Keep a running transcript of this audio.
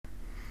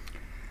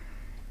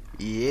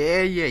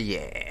Yeah,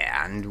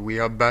 and we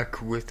are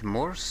back with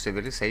more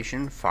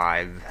Civilization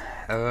 5.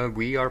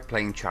 We are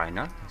playing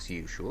China, as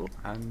usual,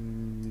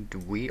 and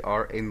we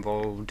are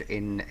involved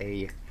in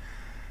a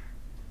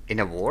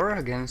war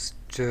against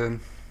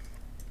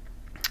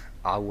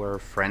our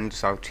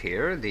friends out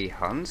here, the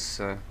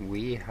Huns.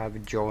 We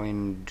have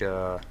joined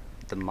the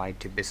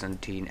mighty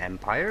Byzantine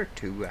Empire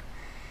to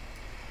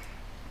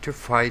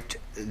fight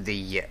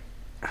the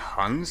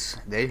Huns.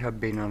 They have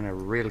been on a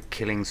real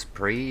killing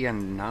spree,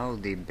 and now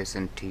the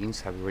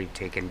Byzantines have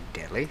retaken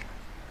Delhi.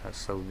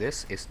 So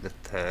this is the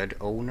third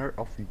owner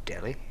of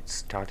Delhi. It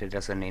started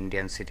as an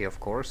Indian city, of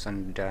course,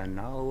 and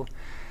now,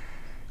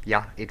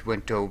 yeah, it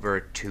went over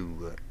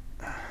to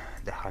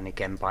the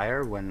Hunnic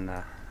Empire when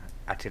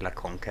Attila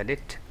conquered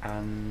it,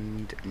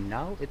 and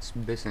now it's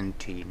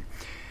Byzantine.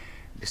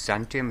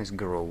 Byzantium is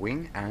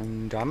growing,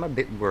 and I'm a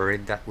bit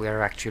worried that we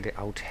are actually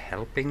out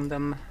helping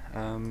them.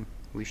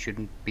 We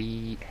shouldn't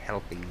be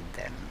helping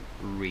them,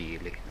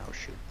 really, now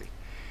should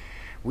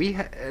we?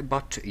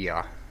 But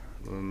yeah,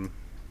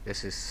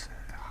 this is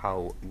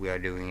how we are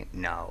doing it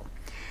now.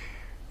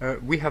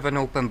 We have an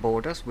open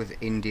borders with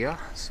India,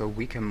 so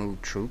we can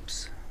move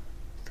troops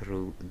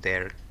through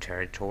their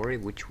territory,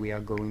 which we are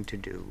going to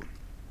do.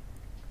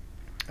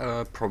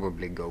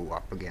 Probably go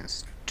up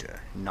against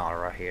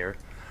Nara here.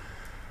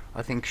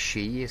 I think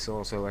she is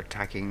also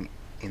attacking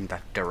in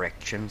that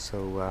direction,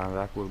 so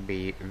that will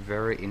be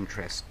very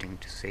interesting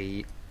to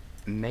see.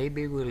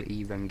 Maybe we'll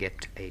even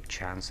get a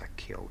chance at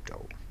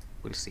Kyoto.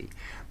 We'll see.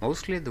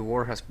 Mostly the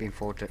war has been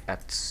fought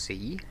at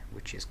sea,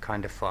 which is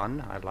kind of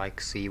fun. I like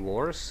sea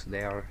wars.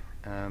 They are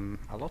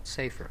a lot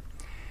safer.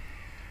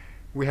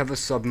 We have a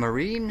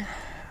submarine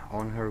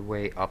on her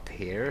way up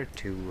here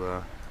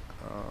to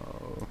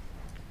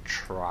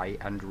try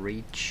and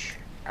reach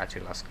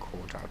Attila's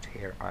court out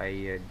here.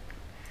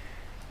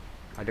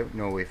 I don't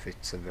know if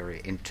it's a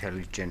very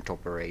intelligent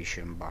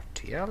operation,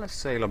 but yeah, let's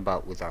sail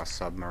about with our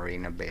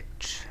submarine a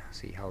bit,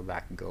 see how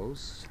that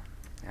goes.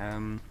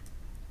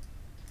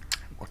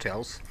 What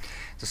else?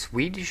 The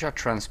Swedish are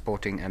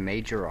transporting a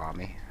major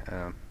army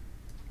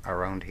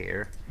around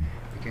here.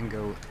 We can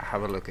go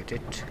have a look at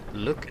it.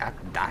 Look at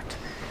that.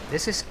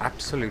 This is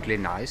absolutely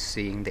nice,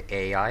 seeing the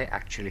AI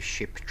actually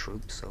ship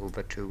troops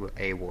over to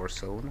a war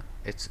zone.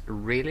 It's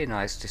really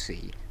nice to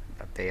see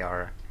that they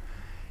are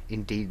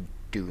indeed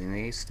doing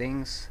these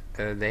things.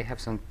 They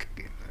have some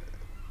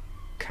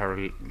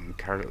Karoliner,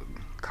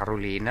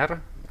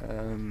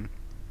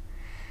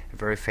 a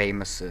very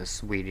famous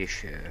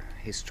Swedish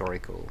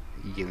historical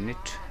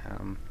unit.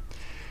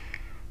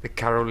 The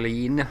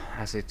Caroline,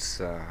 as it's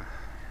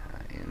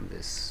in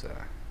this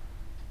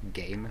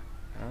game.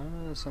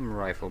 Some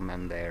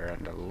riflemen there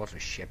and a lot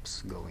of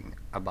ships going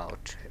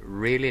about.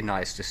 Really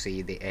nice to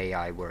see the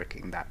AI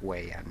working that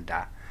way, and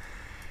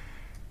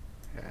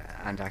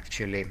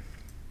actually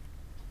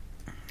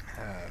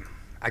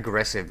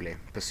aggressively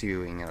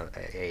pursuing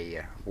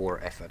a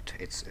war effort.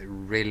 It's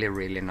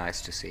really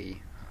nice to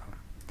see.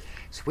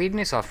 Sweden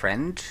is our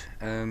friend,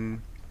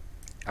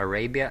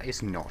 Arabia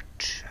is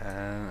not,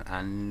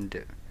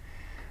 and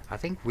I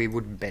think we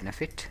would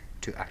benefit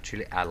to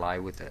actually ally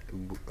with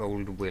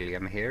old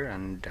William here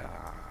and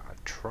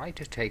try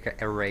to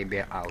take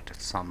Arabia out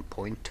at some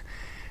point.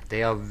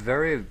 They are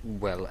very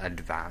well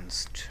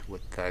advanced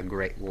with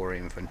great war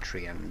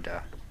infantry and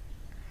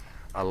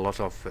a lot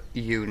of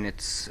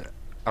units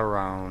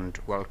around,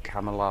 well,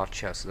 camel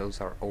archers,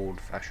 those are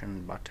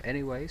old-fashioned, but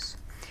anyways.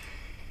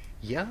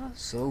 Yeah,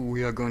 so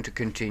we are going to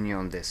continue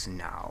on this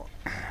now.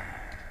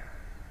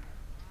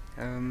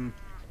 Am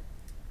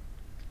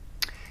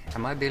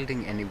I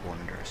building any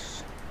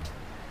wonders?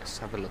 Let's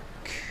have a look.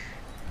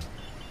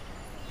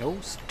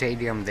 No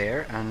stadium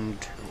there,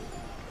 and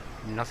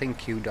nothing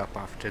queued up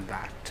after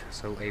that.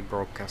 So a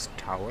broadcast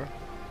tower.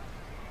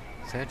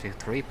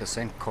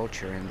 33%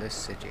 culture in this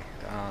city.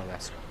 Ah,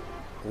 that's...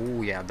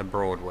 oh yeah, the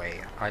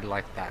Broadway. I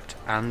like that.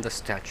 And the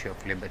Statue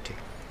of Liberty.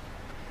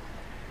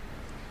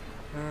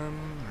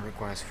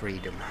 Requires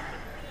freedom.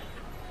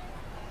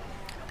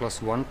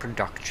 +1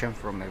 production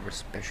from every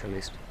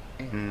specialist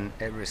in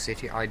every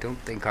city. I don't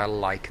think I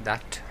like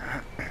that.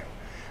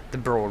 The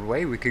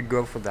Broadway, we could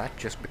go for that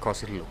just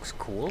because it looks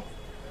cool.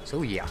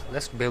 So yeah,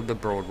 let's build the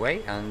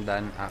Broadway, and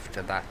then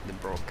after that the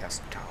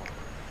broadcast tower.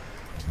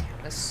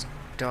 Let's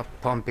start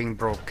pumping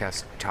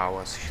broadcast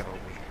towers, shall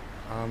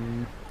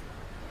we?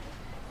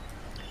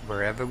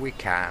 Wherever we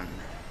can.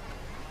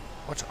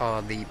 What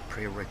are the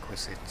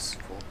prerequisites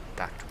for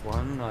that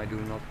one? I do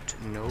not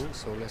know,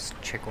 so let's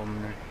check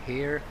on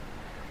here.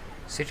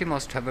 City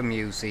must have a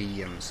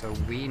museum, so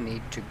we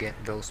need to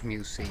get those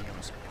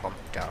museums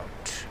pumped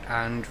out.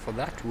 And for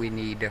that we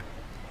need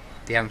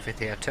the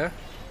amphitheater.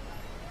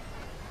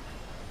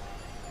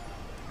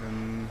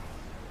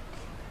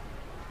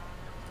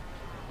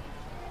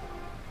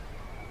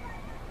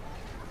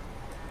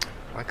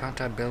 Why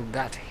can't I build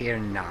that here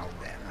now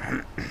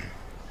then?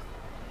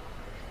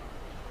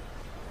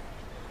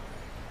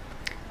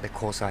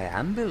 Because I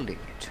am building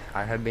it.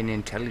 I have been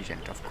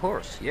intelligent, of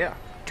course, yeah.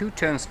 2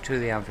 turns to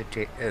the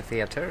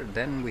amphitheater,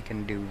 then we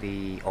can do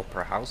the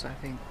opera house, I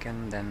think,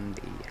 and then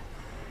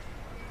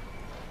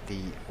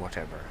the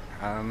whatever.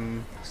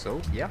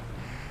 So yeah,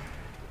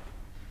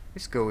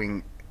 it's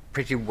going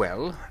pretty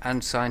well,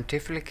 and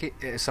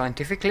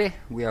scientifically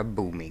we are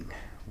booming.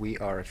 We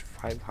are at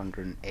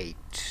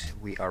 508.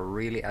 We are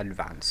really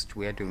advanced.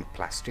 We are doing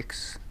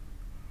plastics.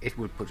 It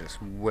will put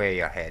us way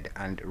ahead,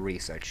 and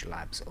research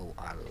labs. Oh,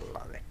 I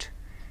love it.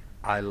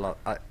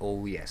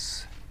 Oh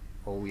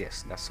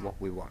yes, that's what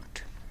we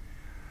want.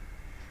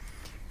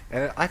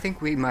 I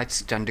think we might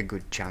stand a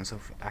good chance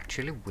of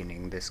actually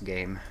winning this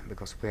game,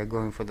 because we are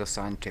going for the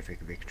scientific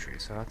victory.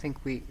 So I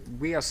think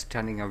we are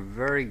standing a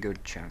very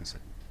good chance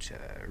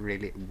at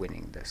really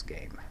winning this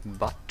game.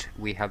 But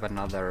we have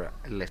another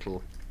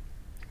little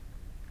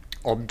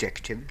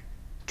objective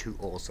to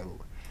also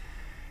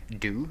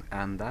do,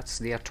 and that's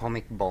the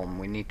atomic bomb.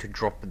 We need to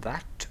drop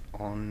that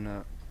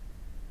on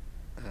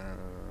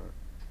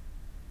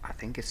I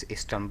think it's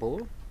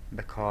Istanbul,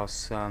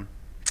 because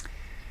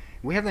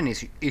we have an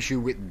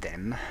issue with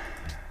them.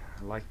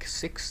 Like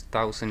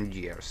 6,000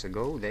 years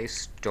ago they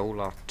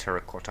stole our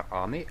terracotta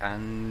army,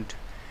 and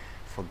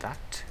for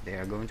that they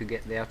are going to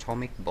get the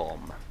atomic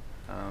bomb.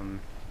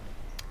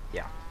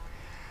 Yeah,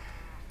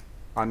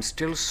 I'm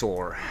still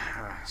sore,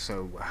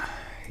 so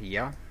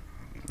yeah.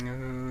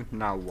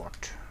 Now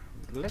what?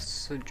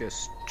 Let's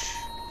just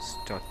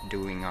start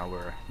doing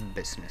our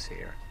business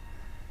here.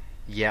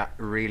 Yeah,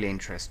 really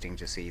interesting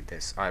to see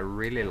this. I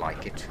really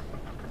like it.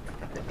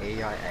 The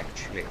AI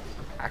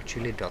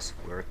actually does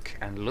work.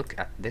 And look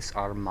at this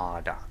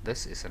armada.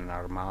 This is an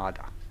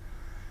armada.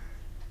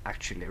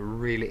 Actually,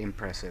 really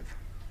impressive.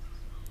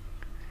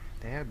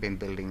 They have been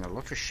building a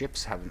lot of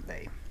ships, haven't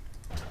they?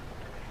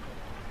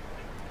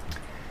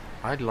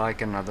 I'd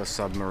like another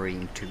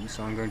submarine too,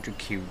 so I'm going to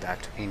queue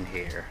that in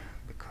here,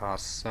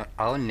 because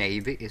our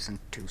navy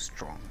isn't too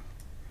strong.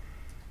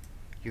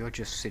 You're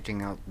just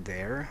sitting out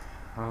there.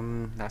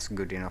 That's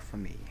good enough for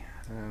me.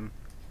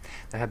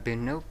 There have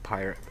been no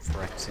pirate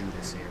threats in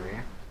this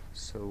area,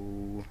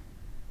 so...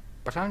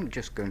 But I'm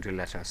just going to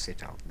let her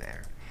sit out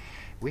there.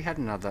 We had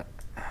another...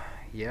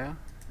 Yeah,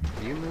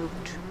 you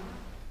moved.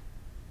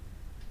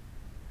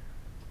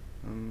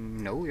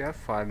 No, you have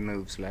 5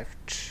 moves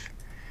left.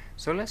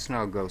 So let's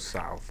now go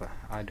south.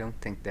 I don't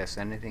think there's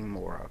anything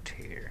more out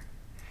here.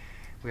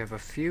 We have a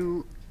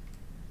few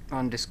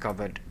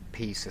undiscovered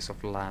pieces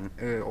of land,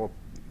 or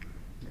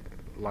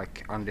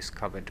like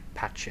undiscovered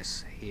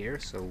patches here,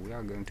 so we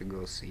are going to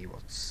go see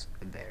what's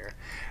there.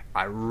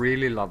 I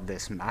really love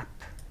this map.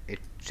 It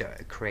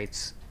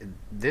creates...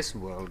 This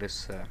world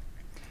is...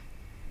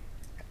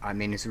 I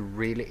mean, it's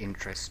really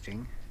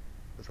interesting,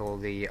 with all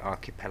the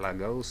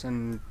archipelagos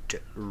and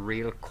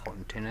real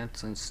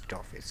continents and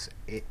stuff.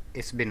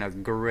 It's been a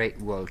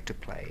great world to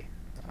play.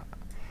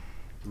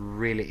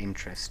 Really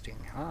interesting.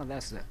 Ah,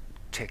 that's the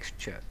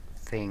texture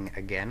thing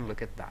again.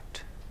 Look at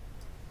that.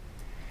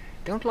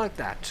 Don't like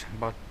that,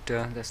 but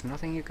there's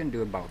nothing you can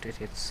do about it.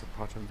 It's a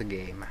part of the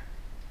game.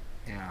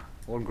 Yeah,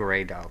 all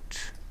grayed out.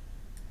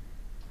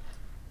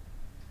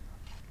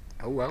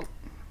 Oh well.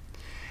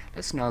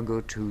 Let's now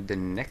go to the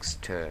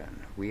next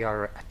turn. We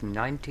are at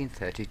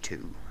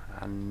 1932,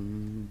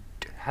 and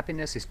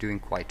happiness is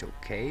doing quite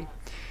okay.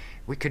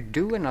 We could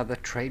do another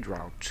trade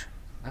route.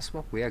 That's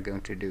what we are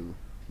going to do.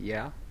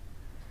 Yeah,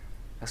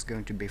 that's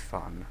going to be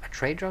fun. A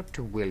trade route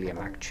to William,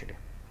 actually.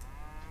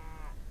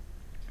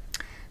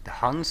 The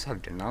Huns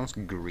have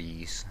denounced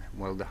Greece.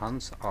 Well, the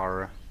Huns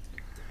are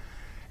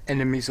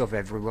enemies of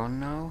everyone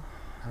now.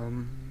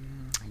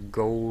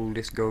 Gold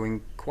is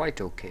going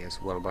quite okay as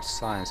well, but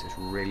science is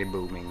really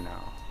booming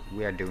now.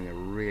 We are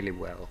doing really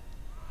well.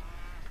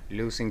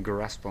 Losing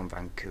grasp on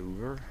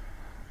Vancouver.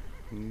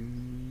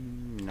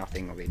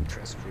 Nothing of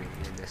interest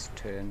really this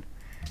turn.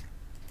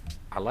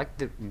 I like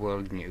the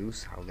world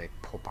news, how they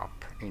pop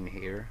up in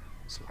here.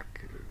 It's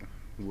like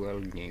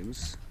world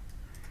news.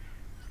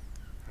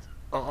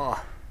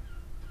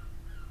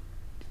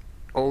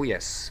 Oh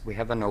yes, we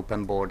have an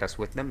open borders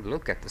with them.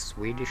 Look at the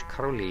Swedish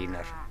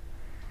Karoliner.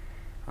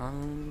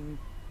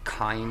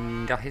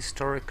 Kinda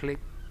historically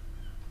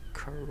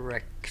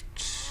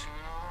correct.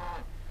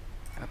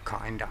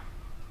 Kinda.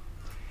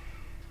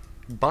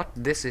 But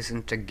this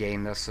isn't a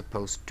game that's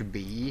supposed to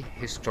be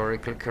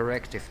historically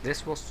correct. If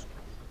this was...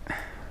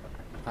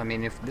 I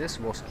mean, if this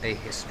was a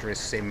history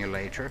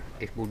simulator,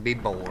 it would be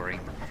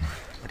boring.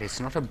 But it's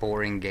not a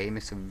boring game,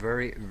 it's a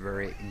very,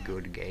 very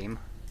good game.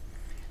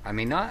 I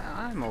mean,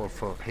 I'm all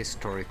for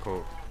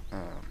historical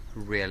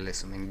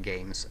realism in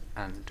games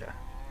and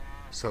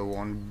so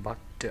on, but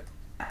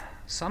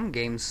some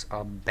games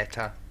are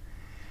better.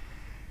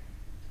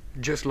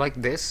 Just like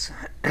this,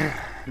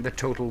 the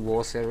Total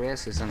War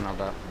series is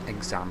another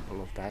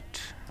example of that.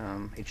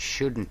 It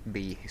shouldn't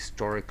be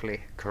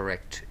historically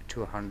correct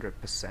to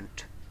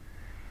 100%.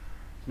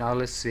 Now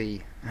let's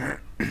see.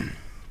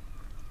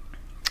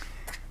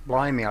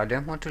 Blimey, I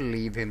don't want to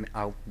leave him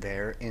out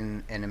there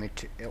in enemy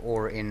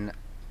or in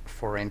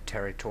foreign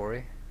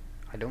territory.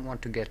 I don't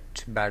want to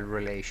get bad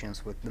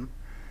relations with them.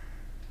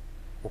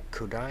 Or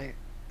could I?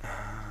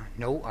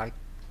 No, I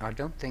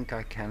don't think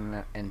I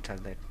can enter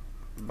that,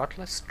 but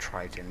let's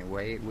try it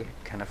anyway. We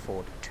can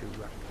afford to,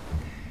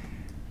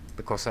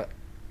 because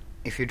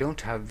if you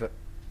don't have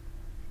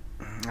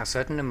a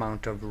certain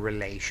amount of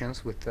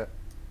relations with the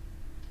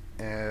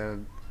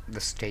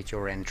state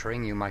you're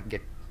entering, you might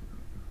get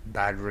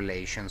bad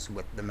relations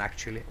with them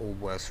actually, or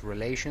worse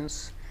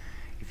relations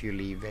if you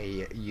leave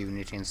a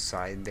unit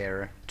inside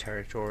their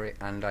territory,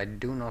 and I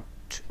do not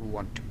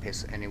want to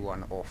piss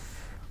anyone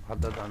off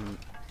other than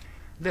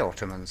the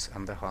Ottomans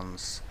and the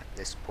Huns at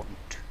this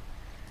point.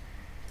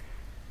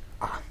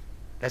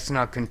 Let's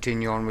now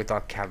continue on with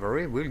our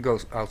cavalry. We'll go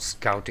out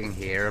scouting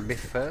here a bit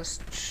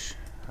first.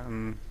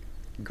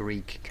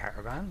 Greek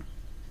caravan.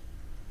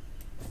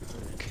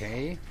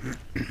 Okay.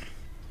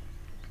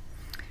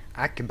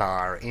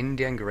 Akbar,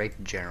 Indian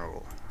Great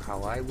General.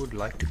 How I would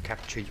like to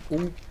capture you.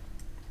 Ooh,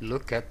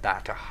 look at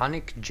that. A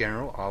Hunnic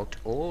general out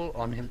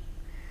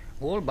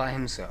all by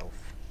himself.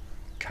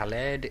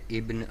 Khaled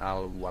ibn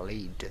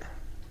al-Walid.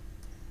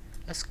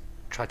 Let's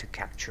try to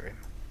capture him.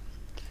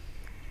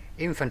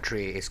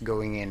 Infantry is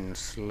going in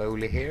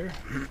slowly here.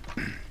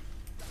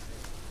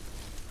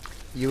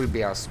 You'll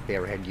be our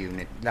spearhead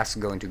unit. That's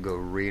going to go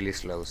really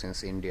slow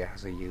since India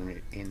has a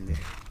unit in there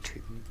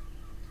too.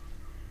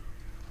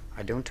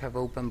 I don't have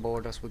open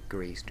borders with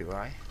Greece, do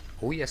I?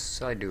 Oh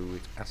yes, I do,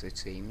 as it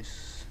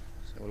seems.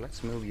 So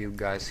let's move you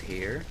guys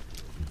here.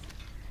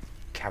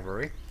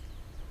 Cavalry.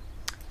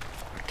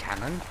 A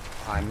cannon.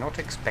 I'm not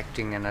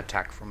expecting an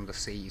attack from the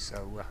sea,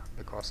 so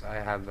because I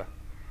have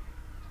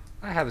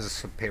the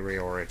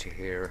superiority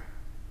here.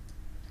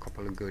 A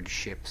couple of good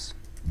ships.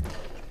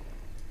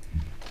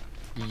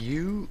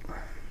 You...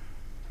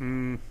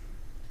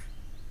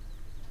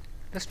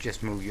 let's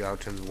just move you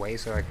out of the way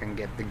so I can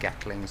get the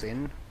Gatlings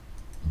in.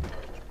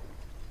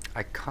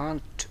 I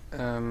can't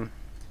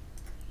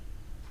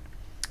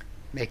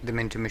make them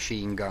into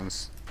machine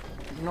guns.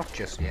 Not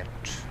just yet.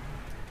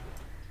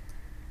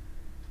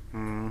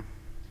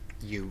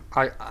 You.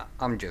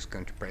 I'm just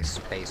going to press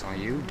space on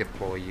you,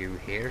 deploy you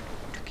here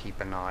to keep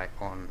an eye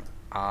on...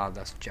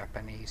 that's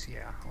Japanese,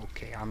 yeah.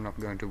 Okay, I'm not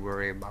going to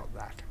worry about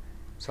that.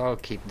 So I'll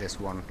keep this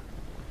one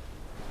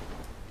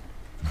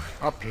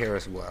up here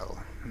as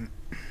well.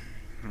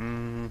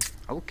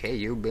 Okay,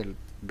 you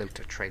built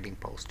a trading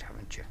post,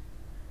 haven't you?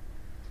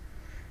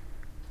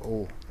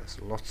 Oh, there's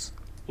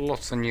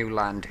lots of new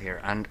land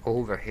here, and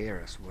over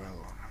here as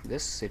well.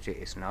 This city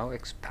is now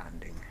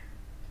expanding.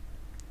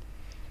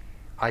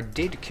 I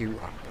did queue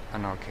up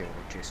an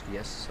archaeologist,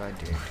 yes I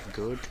did.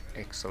 Good,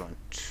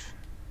 excellent.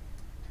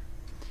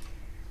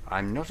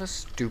 I'm not as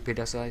stupid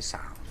as I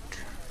sound.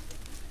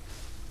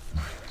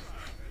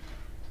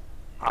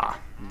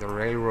 The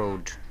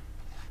railroad.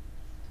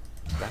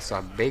 That's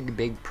a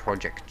big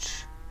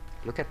project.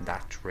 Look at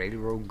that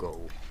railroad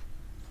go.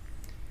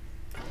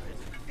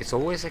 It's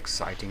always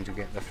exciting to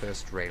get the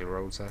first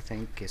railroads, I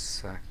think.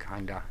 It's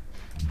kinda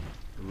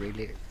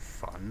really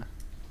fun.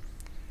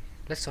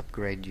 Let's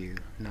upgrade you.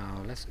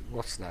 Now,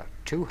 what's that?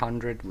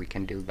 200, we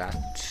can do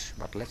that.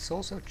 But let's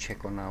also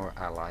check on our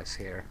allies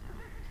here.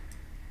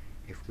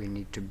 If we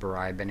need to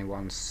bribe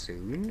anyone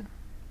soon.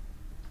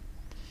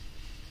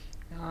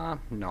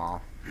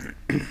 No.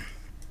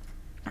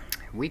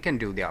 We can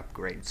do the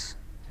upgrades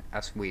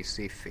as we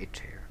see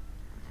fit here.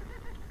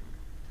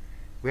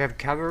 We have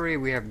cavalry,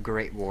 we have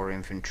Great War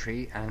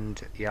infantry,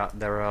 and yeah,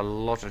 there are a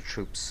lot of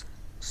troops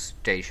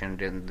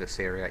stationed in this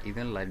area,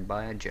 even led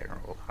by a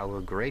general, our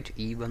great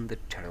Ivan the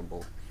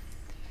Terrible.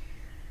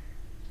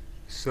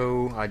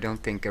 So I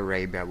don't think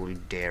Arabia will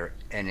dare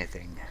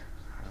anything.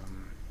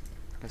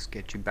 Let's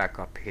get you back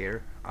up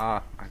here.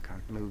 I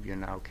can't move you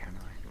now, can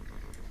I?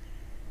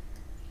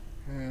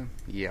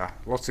 Yeah,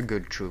 lots of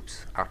good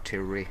troops.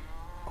 Artillery.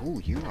 Oh,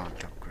 you aren't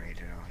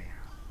upgraded, are you?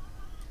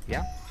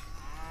 Yeah,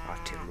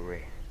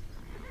 artillery.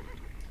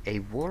 A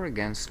war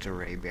against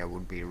Arabia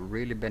would be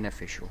really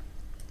beneficial,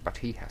 but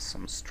he has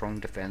some strong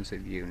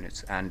defensive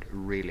units, and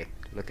really,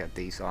 look at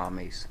these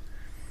armies.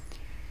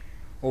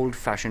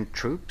 Old-fashioned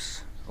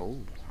troops. Oh,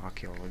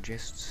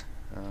 archaeologists.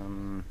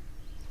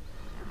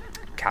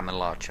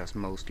 Camel archers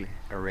mostly.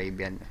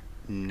 Arabian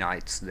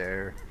knights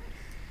there.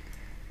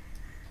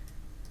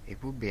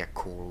 It would be a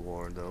cool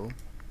war though.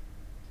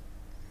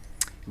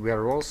 We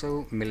are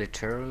also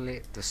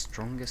militarily the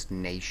strongest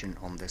nation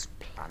on this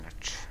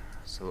planet.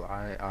 So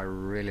I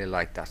really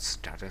like that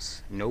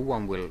status. No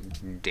one will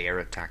dare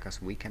attack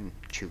us. We can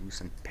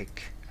choose and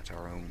pick at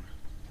our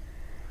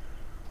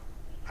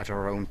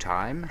own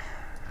time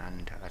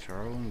and at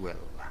our own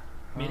will.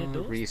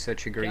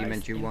 Research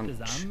agreement you want?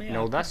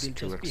 No, that's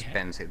too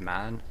expensive,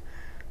 man.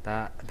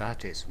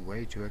 That is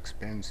way too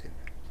expensive.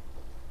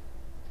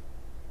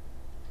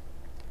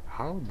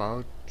 How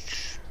about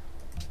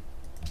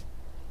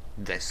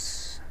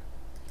this?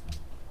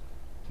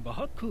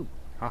 Bahakum.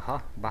 Haha,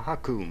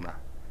 Bahakum.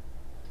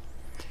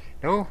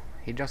 No,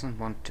 he doesn't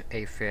want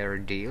a fair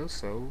deal,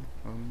 so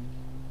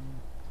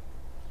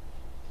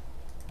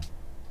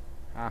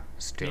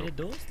still.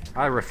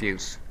 I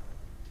refuse.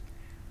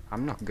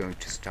 I'm not going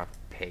to start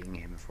paying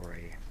him for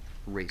a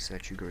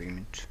research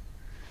agreement.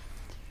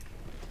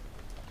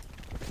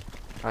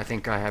 I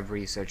think I have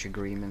research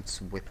agreements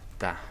with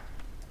the...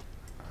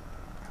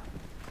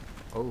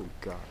 oh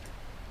god.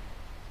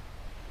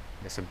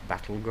 There's a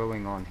battle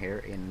going on here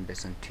in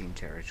Byzantine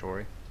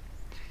territory.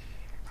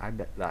 I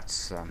bet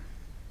that's...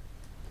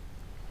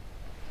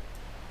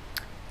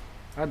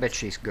 I bet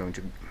she's going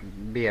to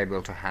be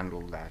able to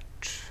handle that.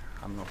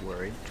 I'm not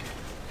worried.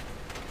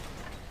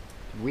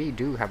 We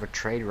do have a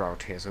trade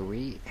route here, so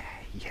we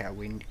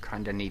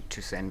kinda need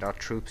to send our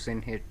troops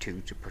in here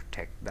too to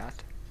protect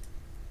that.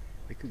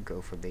 We could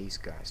go for these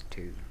guys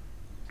too.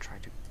 Try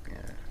to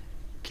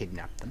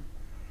kidnap them.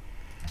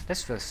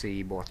 Let's first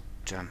see what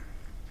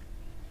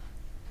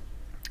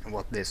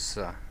this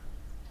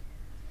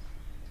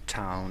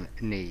town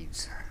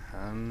needs.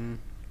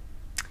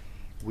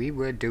 We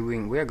are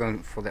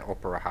going for the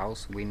opera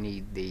house. We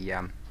need the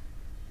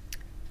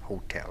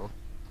hotel.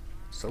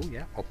 So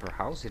yeah, opera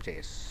house it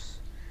is.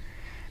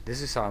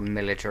 This is our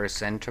military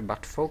center,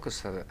 but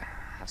focus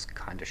has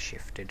kind of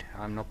shifted.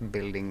 I'm not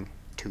building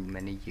too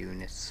many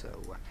units,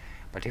 so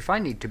but if I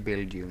need to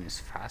build units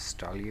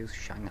fast, I'll use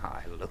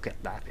Shanghai. Look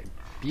at that, a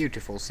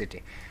beautiful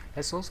city.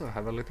 Let's also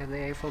have a look at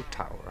the Eiffel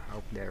Tower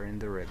out there in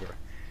the river.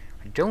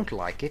 I don't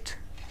like it.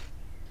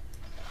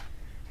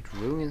 It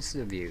ruins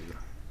the view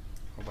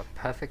of a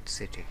perfect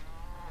city.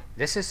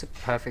 This is a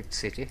perfect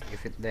city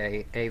if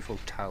the Eiffel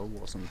Tower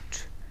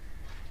wasn't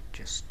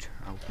just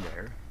out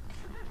there.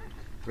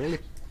 Really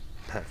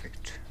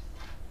perfect.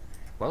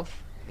 Well,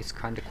 it's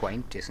kind of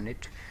quaint, isn't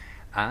it?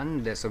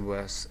 And there's a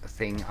worse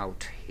thing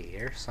out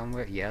here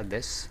somewhere. Yeah,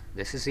 this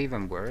is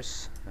even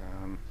worse.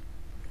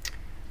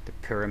 The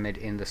pyramid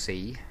in the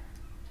sea.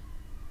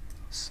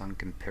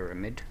 Sunken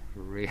pyramid.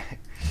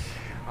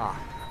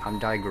 I'm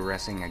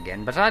digressing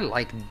again, but I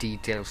like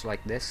details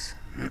like this.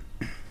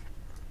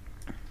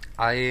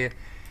 I'm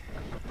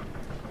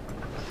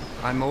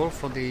all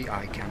for the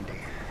eye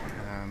candy.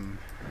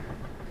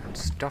 And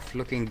stuff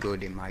looking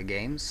good in my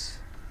games.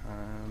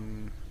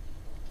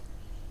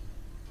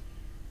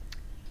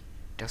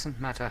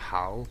 Doesn't matter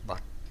how,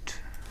 but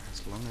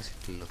as long as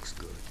it looks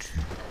good.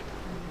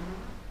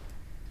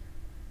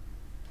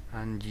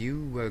 And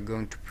you were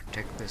going to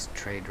protect this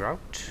trade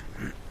route.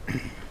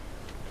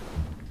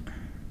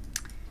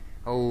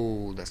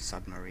 Oh, the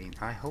submarine.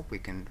 I hope we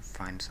can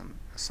find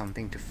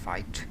something to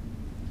fight.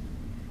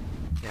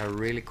 They are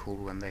really cool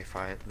when they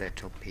fire their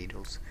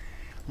torpedoes.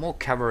 More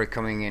cavalry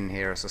coming in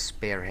here as a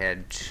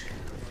spearhead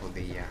for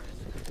the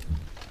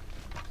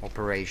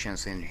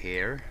operations in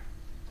here.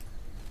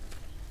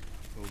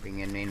 Moving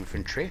in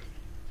infantry.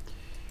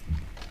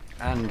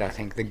 And I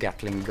think the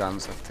Gatling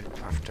guns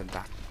after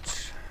that.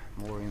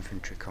 More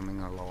infantry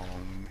coming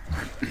along.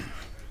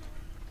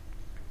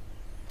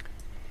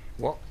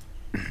 What?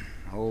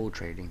 Oh,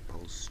 trading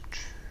post.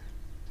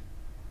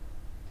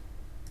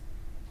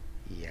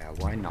 Yeah,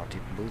 why not?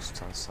 It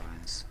boosts our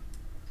science.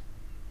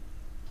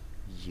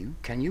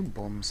 Can you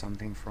bomb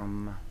something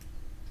from...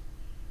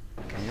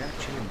 Can you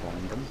actually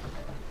bomb them?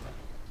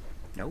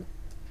 No,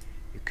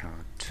 you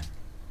can't.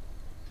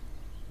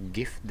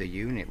 Gift the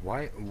unit.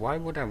 Why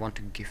would I want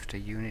to gift a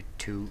unit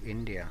to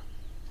India?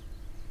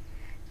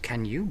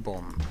 Can you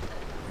bomb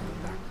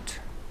that?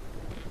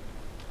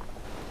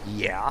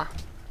 Yeah.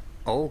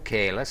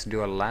 Okay, let's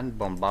do a land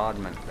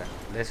bombardment then.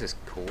 This is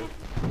cool.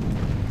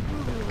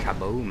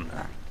 Kaboom.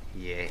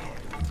 Yeah.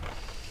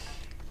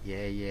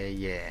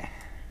 Yeah.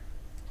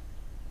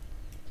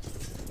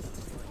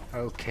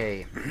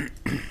 Okay.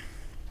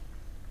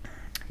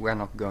 We're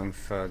not going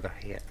further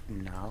here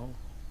now.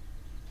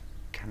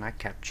 Can I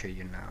capture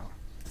you now?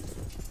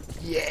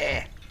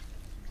 Yeah!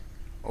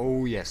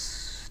 Oh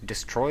yes.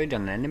 Destroyed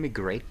an enemy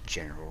great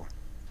general.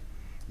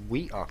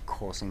 We are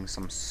causing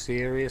some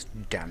serious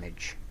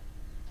damage.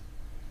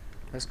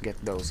 Let's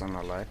get those on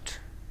alert.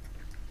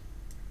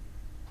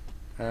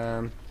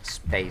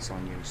 Space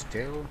on you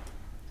still.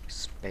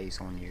 Space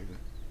on you.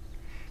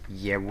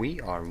 Yeah, we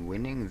are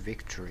winning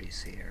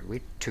victories here.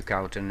 We took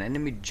out an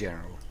enemy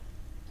general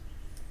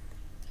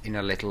in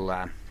a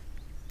little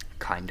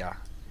kinda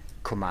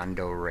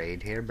commando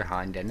raid here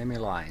behind enemy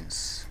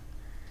lines.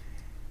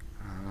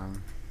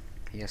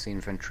 Yes,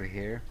 infantry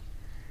here.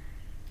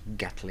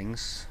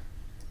 Gatlings.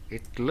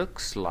 It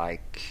looks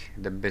like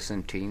the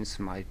Byzantines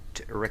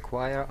might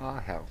require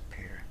our help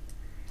here.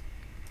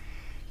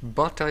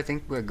 But I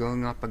think we're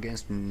going up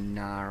against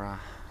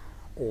Nara,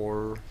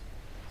 or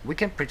we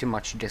can pretty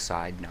much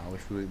decide now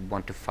if we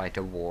want to fight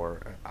a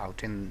war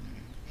out in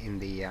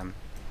the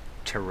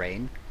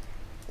terrain,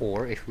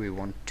 or if we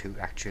want to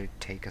actually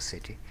take a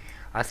city.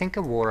 I think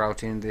a war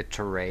out in the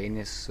terrain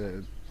is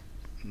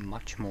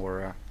much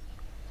more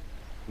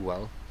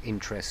well,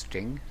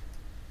 interesting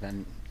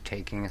than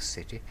taking a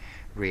city.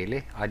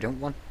 Really, I don't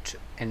want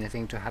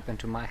anything to happen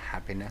to my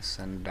happiness,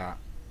 and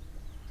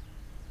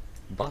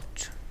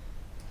but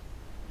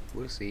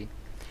we'll see.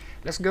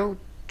 Let's go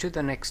to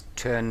the next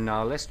turn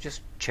now. Let's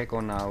just check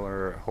on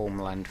our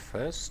homeland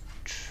first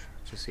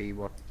to see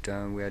what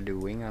we are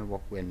doing and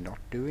what we're not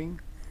doing.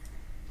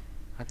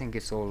 I think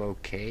it's all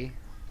okay.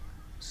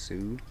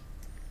 Sue,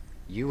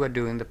 you are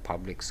doing the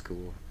public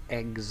school.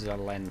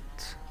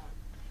 Excellent.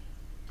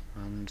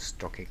 And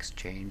stock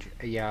exchange.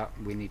 Yeah,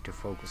 we need to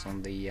focus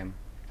on the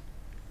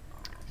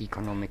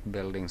economic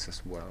buildings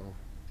as well.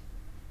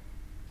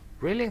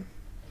 Really?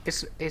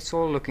 It's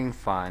all looking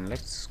fine.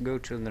 Let's go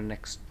to the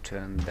next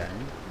turn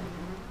then.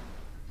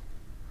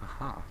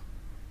 Aha.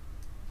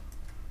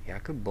 Yeah, I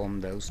could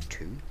bomb those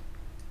too.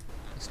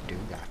 Let's do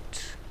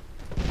that.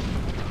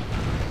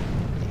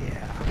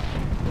 Yeah.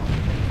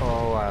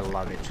 Oh, I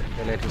love it.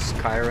 The little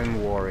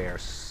Skyrim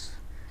warriors.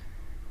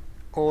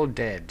 All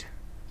dead.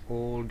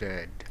 All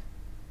dead.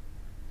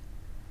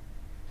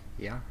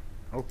 Yeah.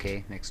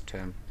 Okay, next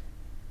turn.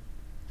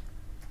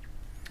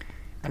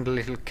 And a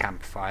little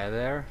campfire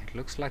there. It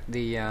looks like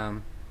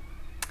the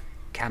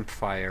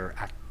campfire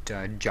at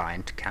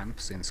giant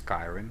camps in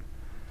Skyrim.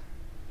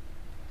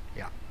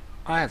 Yeah,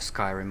 I have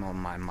Skyrim on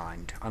my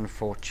mind.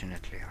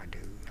 Unfortunately, I do.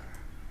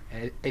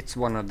 It's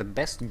one of the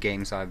best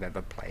games I've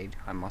ever played,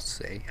 I must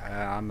say.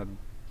 I'm a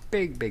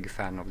big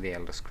fan of the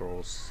Elder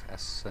Scrolls,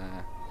 as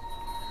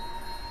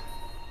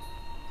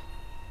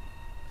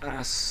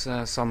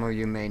some of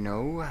you may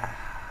know.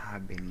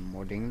 I've been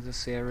modding the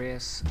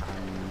series,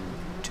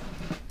 and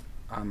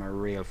I'm a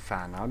real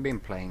fan. I've been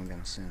playing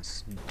them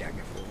since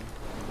Daggerfall.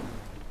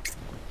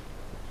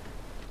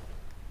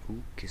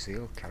 Ooh,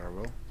 Kisil,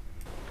 Caravel.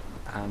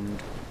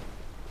 And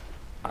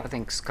I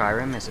think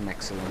Skyrim is an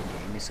excellent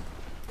game.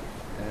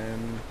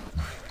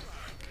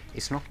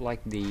 It's not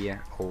like the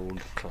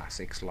old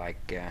classics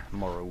like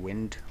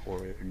Morrowind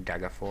or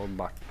Daggerfall,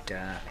 but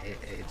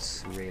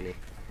it's really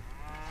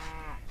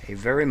a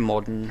very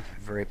modern,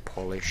 very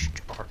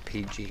polished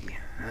RPG.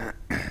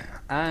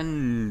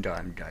 And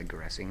I'm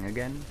digressing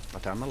again,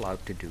 but I'm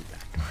allowed to do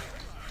that.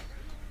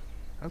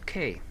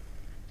 Okay.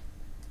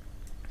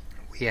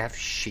 We have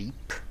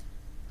sheep.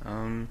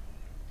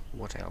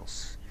 What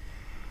else?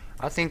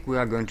 I think we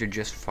are going to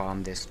just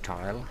farm this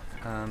tile.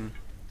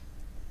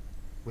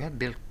 We have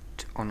built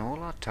on all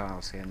our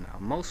tiles here now,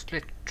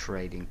 mostly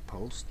trading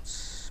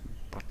posts,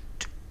 but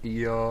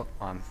yeah,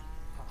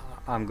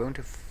 I'm going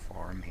to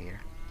farm here.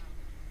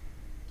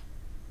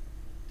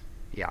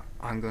 Yeah,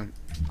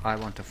 I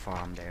want to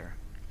farm there.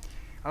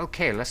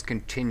 Okay, let's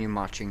continue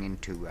marching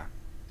into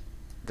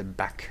the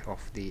back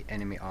of the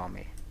enemy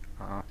army.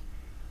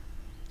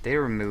 They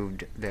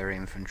removed their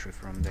infantry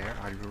from there.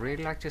 I'd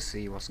really like to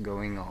see what's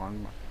going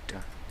on,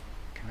 but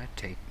can I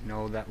take...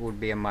 No, that would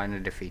be a minor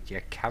defeat.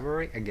 Yeah,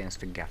 cavalry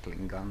against a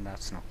Gatling gun,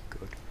 that's not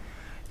good.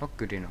 Not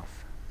good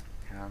enough.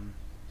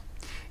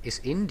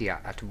 Is India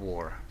at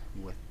war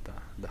with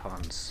the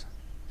Huns?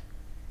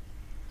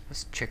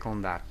 Let's check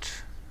on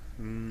that.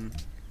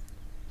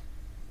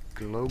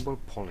 Global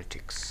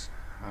politics.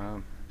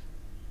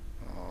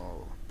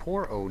 Oh,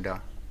 poor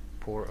Oda.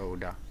 Poor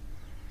Oda.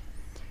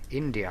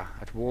 India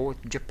at war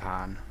with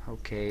Japan.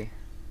 Okay.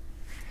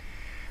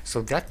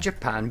 So that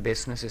Japan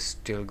business is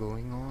still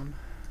going on.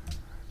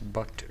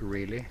 But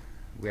really,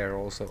 we are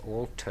also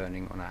all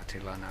turning on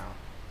Attila now.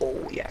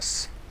 Oh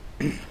yes.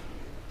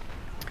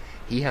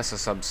 He has a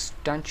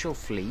substantial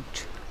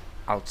fleet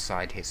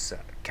outside his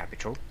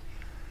capital.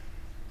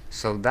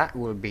 So that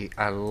will be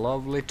a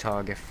lovely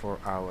target for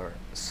our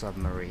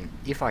submarine,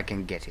 if I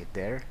can get it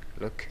there.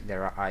 Look,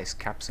 there are ice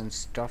caps and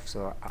stuff,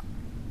 so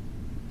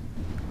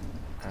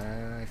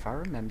if I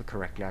remember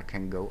correctly, I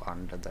can go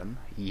under them.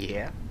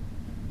 Yeah.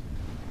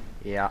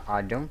 Yeah,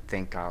 I don't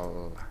think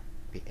I'll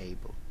be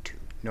able to.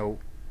 No,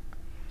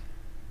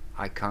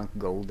 I can't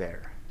go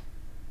there.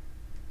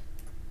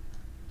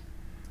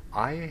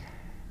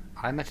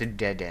 I'm at a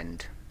dead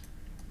end.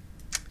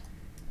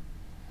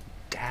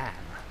 Damn.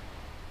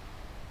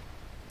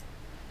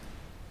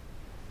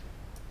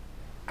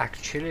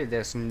 Actually,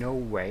 there's no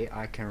way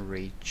I can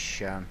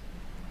reach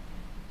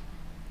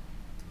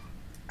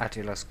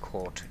Attila's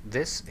court.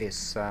 This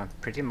is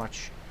pretty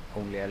much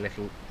only a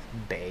little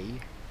bay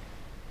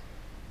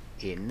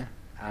in,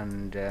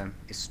 and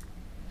it's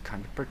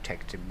kind of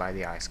protected by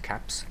the ice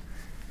caps.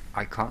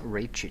 I can't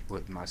reach it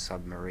with my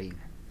submarine.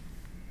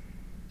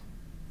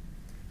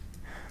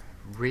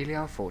 Really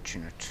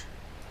unfortunate.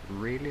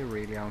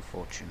 Really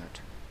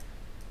unfortunate.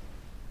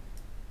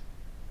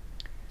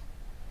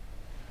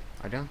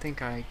 I don't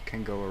think I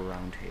can go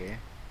around here.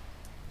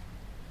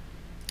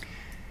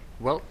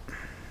 Well,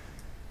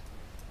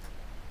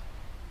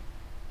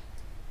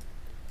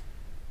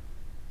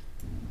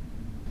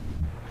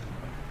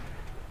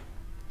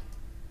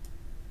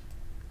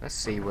 let's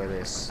see where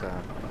this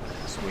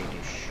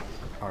Swedish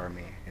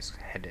army is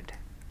headed.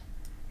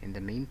 In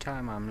the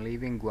meantime, I'm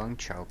leaving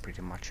Guangzhou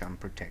pretty much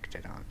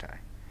unprotected, aren't I?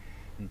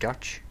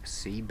 Dutch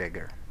sea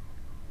beggar.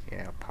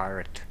 Yeah,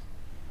 pirate.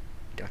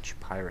 Dutch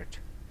pirate.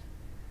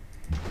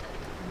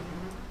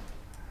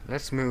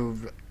 Let's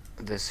move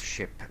this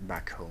ship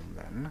back home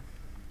then.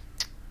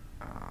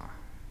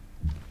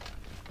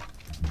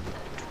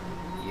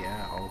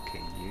 Yeah,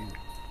 okay, you.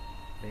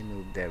 They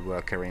moved their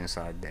worker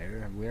inside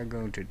there. We are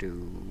going to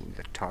do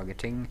the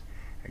targeting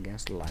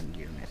against land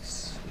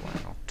units. Why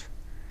not?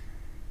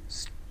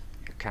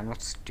 You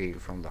cannot steal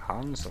from the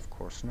Huns, of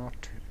course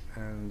not.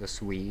 The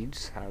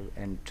Swedes have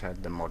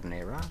entered the modern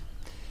era.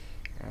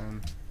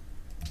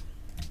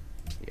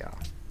 Yeah.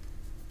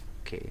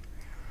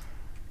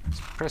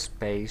 Let's press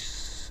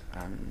space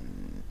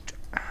and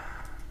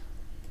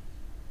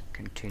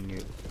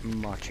continue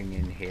marching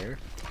in here.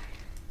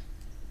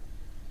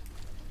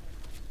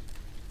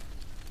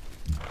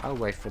 I'll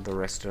wait for the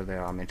rest of the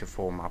army to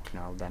form up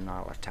now, then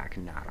I'll attack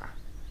Nara.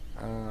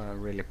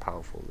 Really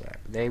powerful there.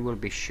 They will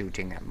be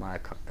shooting at my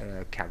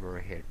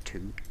cavalry here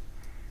too.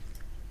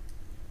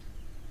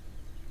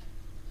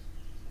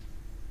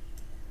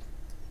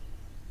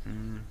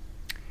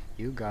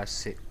 You guys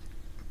sit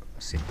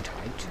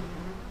tight.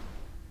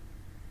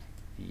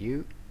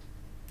 You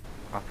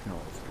up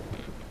north.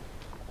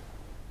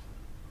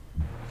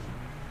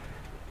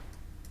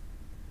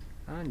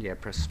 And yeah,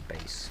 press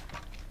space.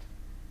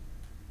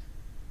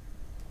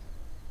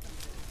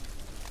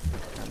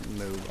 And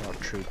move our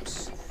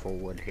troops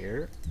forward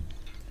here,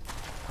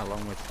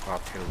 along with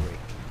artillery.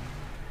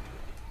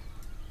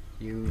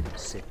 You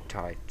sit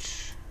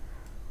tight.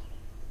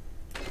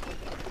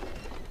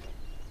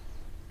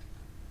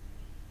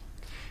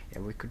 Yeah,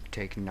 we could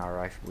take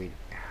Nara if we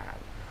have.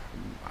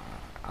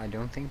 I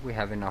don't think we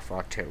have enough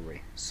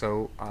artillery,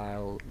 so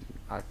I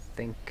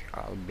think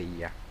I'll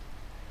be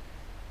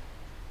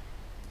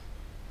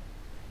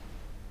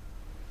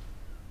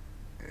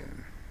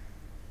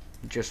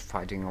just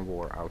fighting a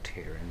war out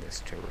here in this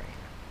terrain.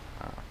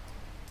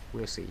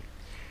 We'll see.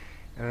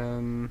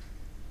 What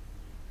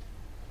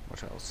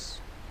else?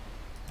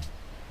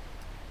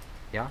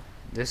 Yeah,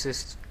 this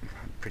is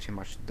pretty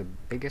much the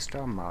biggest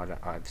armada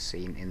I've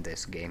seen in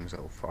this game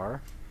so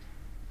far.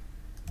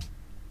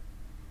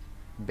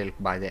 Built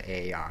by the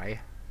AI.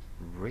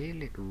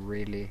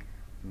 Really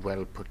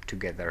well put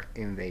together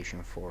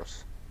invasion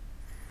force.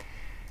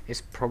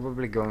 It's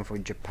probably going for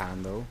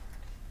Japan though.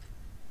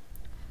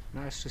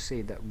 Nice to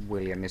see that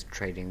William is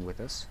trading with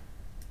us.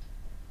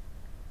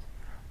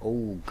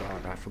 Oh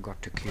god, I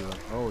forgot to kill him.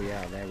 Oh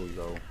yeah, there we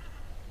go.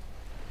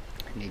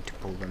 I need to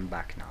pull them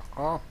back now.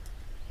 Oh,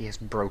 he has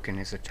broken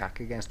his attack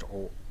against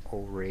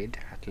Orid,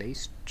 at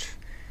least.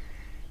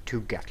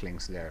 2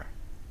 Gatlings there.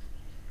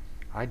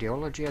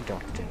 Ideology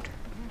adopted.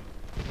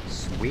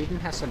 Sweden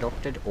has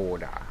adopted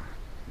order.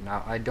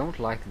 Now I don't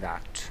like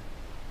that.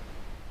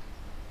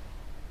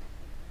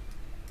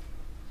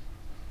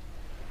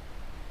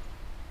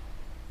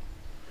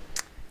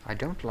 I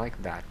don't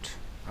like that.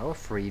 Our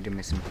freedom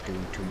isn't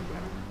doing too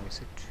well now, is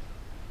it?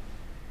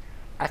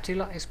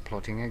 Attila is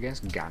plotting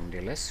against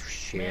Gandhi. Let's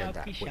share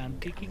that with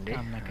Gandhi.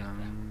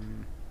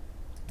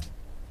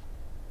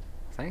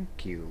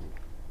 Thank you.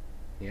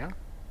 Yeah.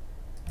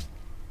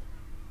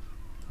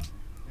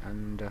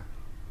 And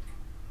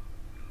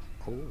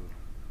oh,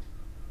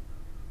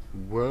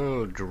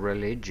 world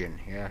religion.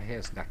 Yeah,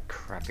 here's that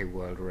crappy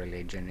world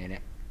religion in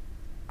it.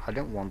 I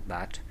don't want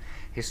that.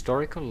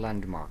 Historical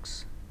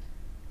landmarks.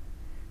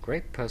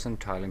 Great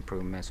percentile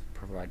improvements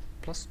provide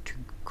 +2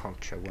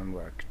 culture when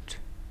worked.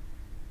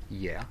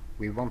 Yeah,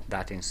 we want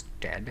that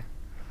instead.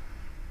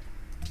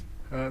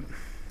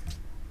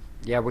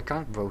 Yeah, we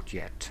can't vote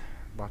yet,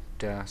 but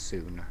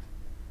soon.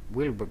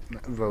 We'll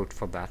vote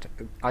for that.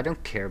 I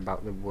don't care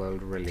about the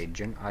world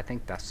religion. I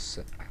think that's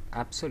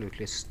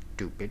absolutely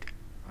stupid.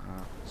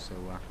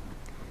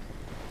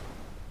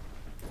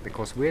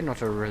 Because we're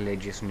not a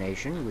religious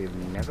nation, we've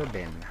never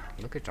been.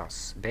 Look at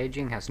us.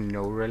 Beijing has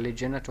no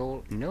religion at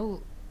all.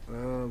 No,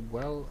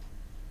 well,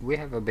 we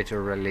have a bit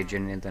of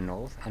religion in the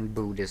north and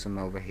Buddhism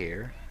over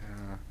here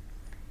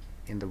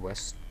in the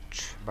west.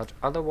 But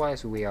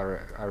otherwise we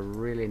are a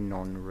really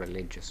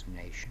non-religious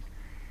nation.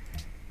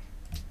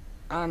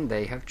 And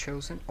they have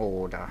chosen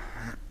order.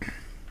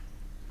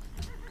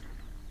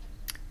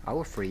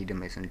 Our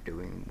freedom isn't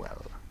doing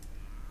well.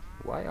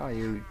 Why are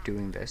you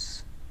doing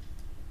this?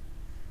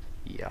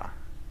 Yeah,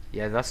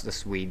 that's the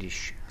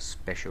Swedish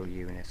special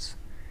units.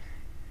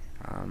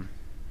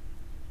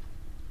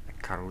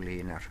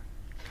 Karoliner.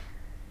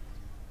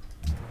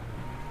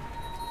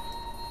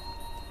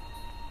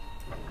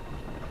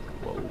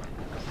 Whoa.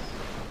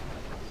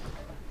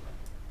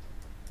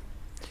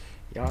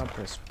 Yeah,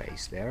 press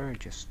space there,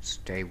 just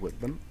stay with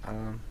them.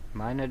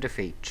 Minor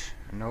defeat.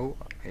 No,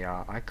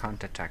 yeah, I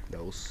can't attack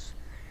those.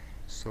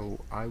 So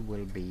I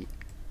will be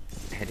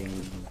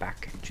heading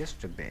back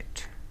just a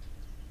bit.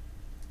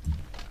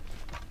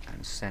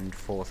 And send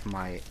forth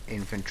my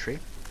infantry.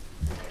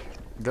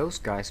 Those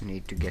guys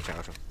need to get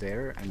out of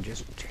there and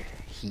just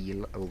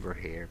heal over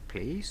here,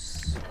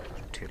 please,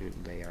 until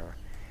they are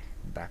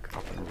back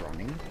up and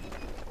running.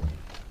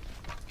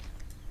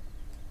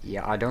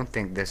 Yeah, I don't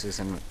think this is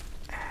an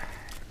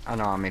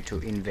army to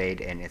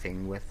invade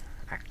anything with,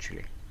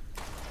 actually.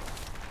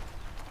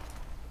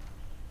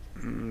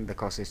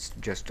 Because it's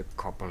just a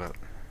couple of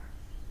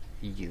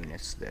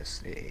units.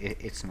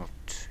 It's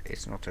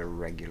not a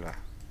regular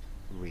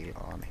real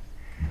army.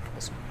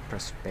 Let's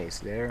press space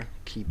there,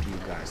 keep you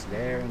guys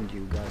there and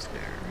you guys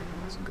there.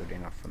 That's good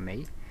enough for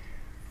me.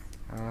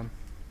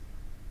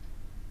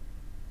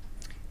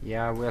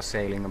 Yeah, we're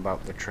sailing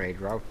about the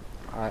trade route.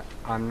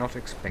 I'm not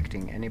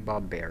expecting any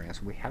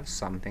barbarians. We have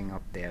something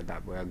up there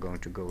that we're going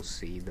to go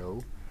see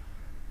though.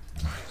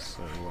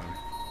 So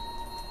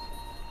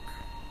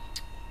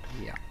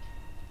yeah.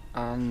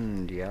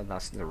 And yeah,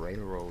 that's the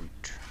railroad.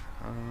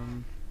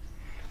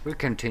 We'll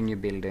continue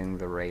building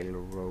the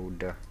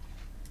railroad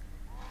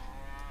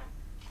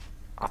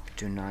up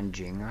to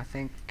Nanjing, I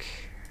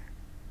think,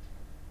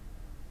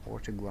 or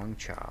to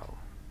Guangzhou,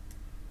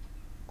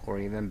 or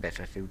even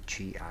better to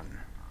Xi'an.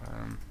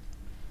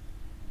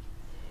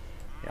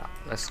 Yeah,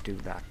 let's do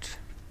that.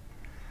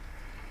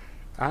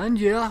 And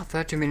yeah,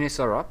 30 minutes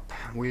are up.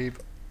 We've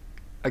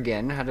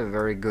again had a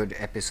very good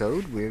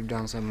episode. We've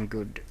done some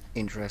good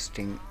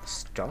interesting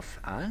stuff,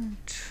 and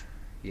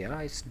yeah,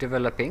 it's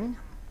developing.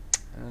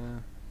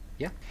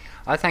 Yeah,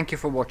 I thank you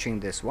for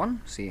watching this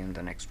one. See you in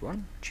the next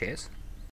one. Cheers.